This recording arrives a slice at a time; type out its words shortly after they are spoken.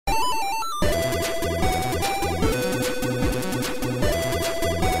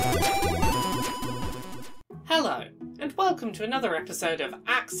welcome to another episode of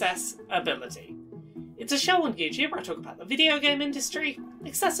Accessibility. It's a show on YouTube where I talk about the video game industry,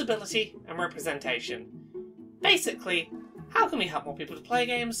 accessibility, and representation. Basically, how can we help more people to play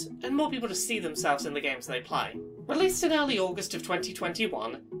games, and more people to see themselves in the games they play? Released in early August of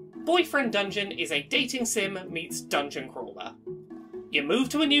 2021, Boyfriend Dungeon is a dating sim meets dungeon crawler. You move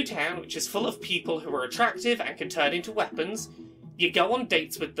to a new town which is full of people who are attractive and can turn into weapons. You go on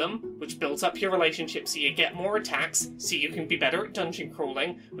dates with them, which builds up your relationship so you get more attacks, so you can be better at dungeon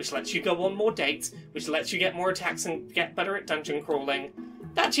crawling, which lets you go on more dates, which lets you get more attacks and get better at dungeon crawling.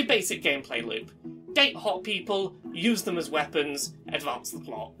 That's your basic gameplay loop. Date hot people, use them as weapons, advance the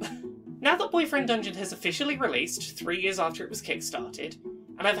plot. Now that Boyfriend Dungeon has officially released, 3 years after it was kickstarted,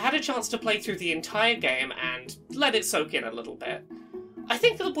 and I've had a chance to play through the entire game and let it soak in a little bit, I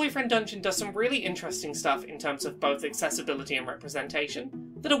think that the Boyfriend Dungeon does some really interesting stuff in terms of both accessibility and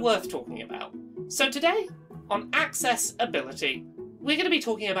representation that are worth talking about. So today, on Accessibility, we're going to be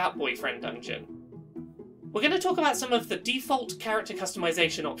talking about Boyfriend Dungeon. We're going to talk about some of the default character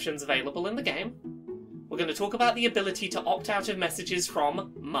customization options available in the game. We're going to talk about the ability to opt out of messages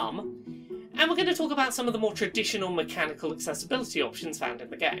from Mum. And we're going to talk about some of the more traditional mechanical accessibility options found in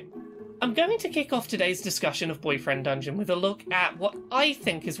the game. I'm going to kick off today's discussion of Boyfriend Dungeon with a look at what I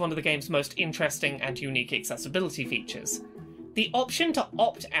think is one of the game's most interesting and unique accessibility features: the option to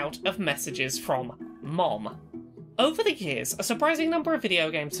opt out of messages from Mom. Over the years, a surprising number of video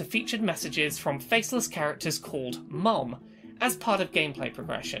games have featured messages from faceless characters called Mom as part of gameplay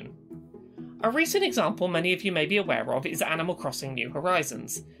progression. A recent example many of you may be aware of is Animal Crossing New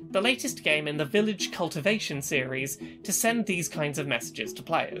Horizons, the latest game in the Village Cultivation series to send these kinds of messages to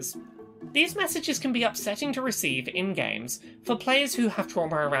players. These messages can be upsetting to receive in games for players who have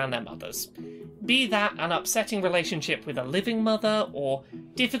trauma around their mothers, be that an upsetting relationship with a living mother or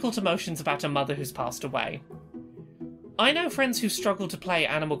difficult emotions about a mother who's passed away. I know friends who struggle to play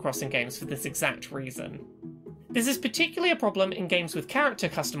Animal Crossing games for this exact reason. This is particularly a problem in games with character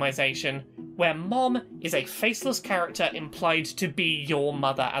customization, where Mom is a faceless character implied to be your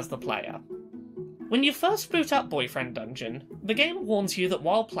mother as the player. When you first boot up Boyfriend Dungeon, the game warns you that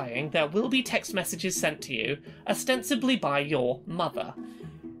while playing there will be text messages sent to you, ostensibly by your mother.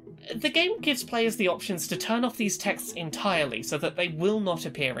 The game gives players the options to turn off these texts entirely so that they will not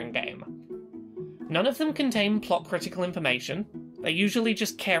appear in-game. None of them contain plot-critical information. They're usually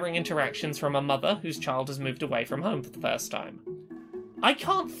just caring interactions from a mother whose child has moved away from home for the first time. I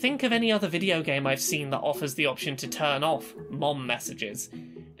can't think of any other video game I've seen that offers the option to turn off Mom messages,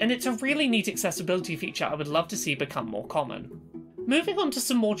 and it's a really neat accessibility feature I would love to see become more common. Moving on to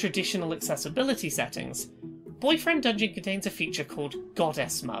some more traditional accessibility settings, Boyfriend Dungeon contains a feature called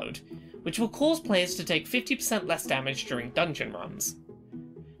Goddess Mode, which will cause players to take 50% less damage during dungeon runs.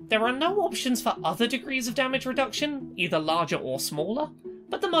 There are no options for other degrees of damage reduction, either larger or smaller,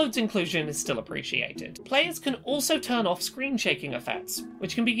 but the mode's inclusion is still appreciated. Players can also turn off screen shaking effects,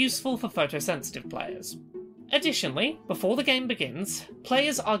 which can be useful for photosensitive players. Additionally, before the game begins,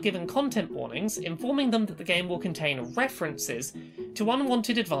 players are given content warnings informing them that the game will contain references to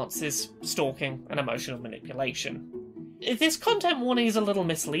unwanted advances, stalking, and emotional manipulation. This content warning is a little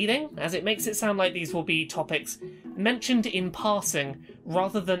misleading, as it makes it sound like these will be topics mentioned in passing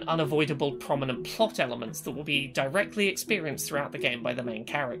rather than unavoidable prominent plot elements that will be directly experienced throughout the game by the main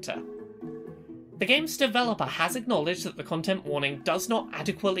character. The game's developer has acknowledged that the content warning does not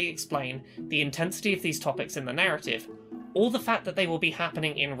adequately explain the intensity of these topics in the narrative, or the fact that they will be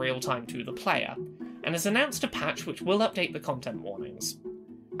happening in real time to the player, and has announced a patch which will update the content warnings.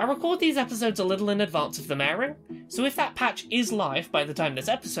 I record these episodes a little in advance of them airing, so if that patch is live by the time this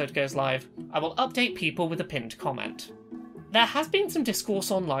episode goes live, I will update people with a pinned comment. There has been some discourse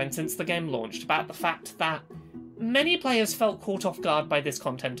online since the game launched about the fact that many players felt caught off guard by this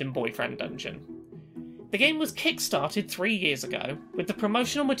content in Boyfriend Dungeon. The game was kickstarted 3 years ago, with the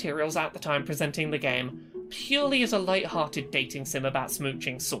promotional materials at the time presenting the game purely as a light-hearted dating sim about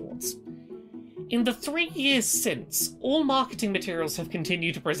smooching swords. In the 3 years since, all marketing materials have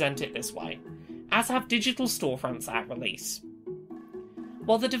continued to present it this way, as have digital storefronts at release.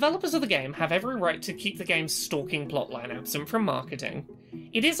 While the developers of the game have every right to keep the game's stalking plotline absent from marketing,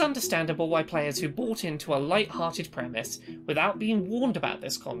 it is understandable why players who bought into a light-hearted premise without being warned about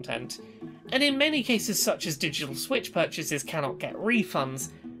this content, and in many cases such as digital Switch purchases cannot get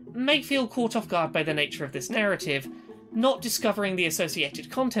refunds, may feel caught off guard by the nature of this narrative, not discovering the associated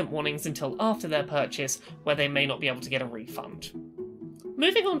content warnings until after their purchase, where they may not be able to get a refund.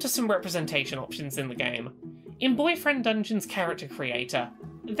 Moving on to some representation options in the game. In Boyfriend Dungeon's character creator,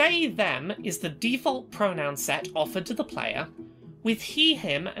 they, them is the default pronoun set offered to the player, with he,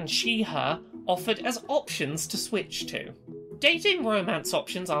 him, and she, her offered as options to switch to. Dating romance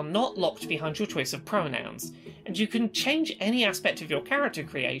options are not locked behind your choice of pronouns, and you can change any aspect of your character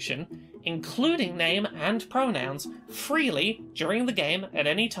creation, including name and pronouns, freely during the game at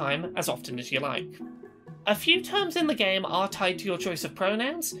any time as often as you like. A few terms in the game are tied to your choice of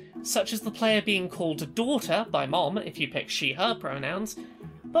pronouns, such as the player being called daughter by mom if you pick she/her pronouns,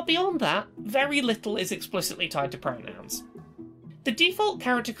 but beyond that, very little is explicitly tied to pronouns. The default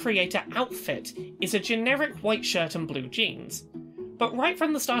character creator outfit is a generic white shirt and blue jeans, but right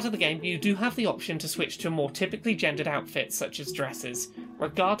from the start of the game you do have the option to switch to more typically gendered outfits such as dresses,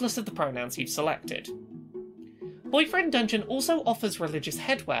 regardless of the pronouns you've selected. Boyfriend Dungeon also offers religious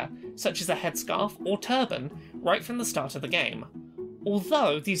headwear, such as a headscarf or turban, right from the start of the game,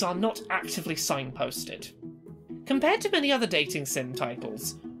 although these are not actively signposted. Compared to many other dating sim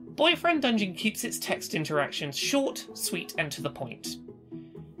titles, Boyfriend Dungeon keeps its text interactions short, sweet, and to the point.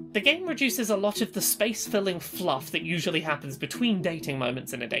 The game reduces a lot of the space-filling fluff that usually happens between dating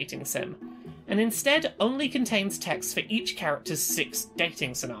moments in a dating sim, and instead only contains text for each character's 6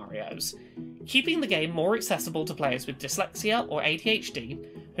 dating scenarios, keeping the game more accessible to players with dyslexia or ADHD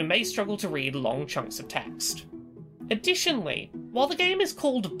who may struggle to read long chunks of text. Additionally, while the game is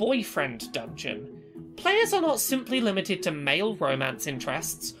called Boyfriend Dungeon, players are not simply limited to male romance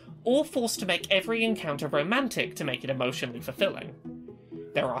interests or forced to make every encounter romantic to make it emotionally fulfilling.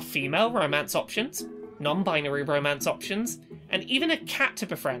 There are female romance options, non-binary romance options, and even a cat to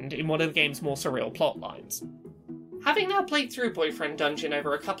befriend in one of the game's more surreal plotlines. Having now played through Boyfriend Dungeon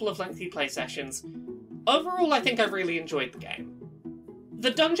over a couple of lengthy play sessions, overall I think I've really enjoyed the game.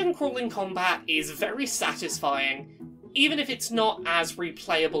 The dungeon crawling combat is very satisfying, even if it's not as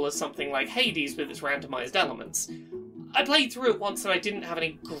replayable as something like Hades with its randomised elements. I played through it once and I didn't have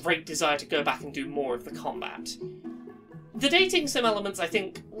any great desire to go back and do more of the combat. The dating sim elements, I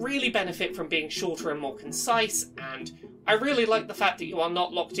think, really benefit from being shorter and more concise, and I really like the fact that you are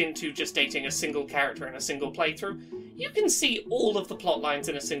not locked into just dating a single character in a single playthrough. You can see all of the plot lines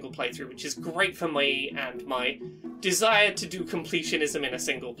in a single playthrough, which is great for me and my desire to do completionism in a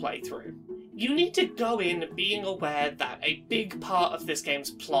single playthrough. You need to go in being aware that a big part of this game's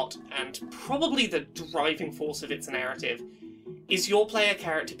plot, and probably the driving force of its narrative, is your player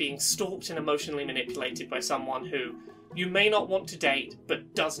character being stalked and emotionally manipulated by someone who you may not want to date,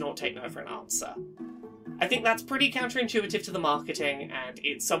 but does not take no for an answer. I think that's pretty counterintuitive to the marketing, and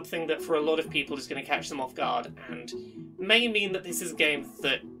it's something that for a lot of people is going to catch them off guard, and may mean that this is a game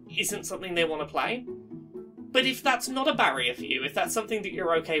that isn't something they want to play. But if that's not a barrier for you, if that's something that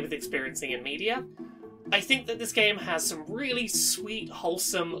you're okay with experiencing in media, I think that this game has some really sweet,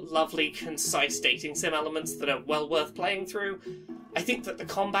 wholesome, lovely, concise dating sim elements that are well worth playing through. I think that the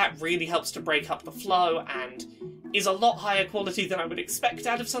combat really helps to break up the flow and is a lot higher quality than I would expect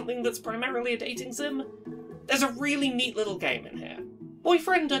out of something that's primarily a dating sim. There's a really neat little game in here.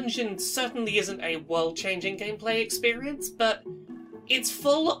 Boyfriend Dungeon certainly isn't a world-changing gameplay experience, but it's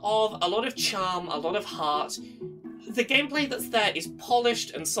full of a lot of charm, a lot of heart. The gameplay that's there is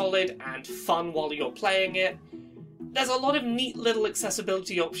polished and solid and fun while you're playing it. There's a lot of neat little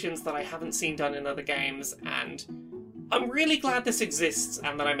accessibility options that I haven't seen done in other games, and I'm really glad this exists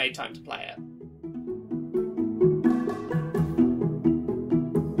and that I made time to play it.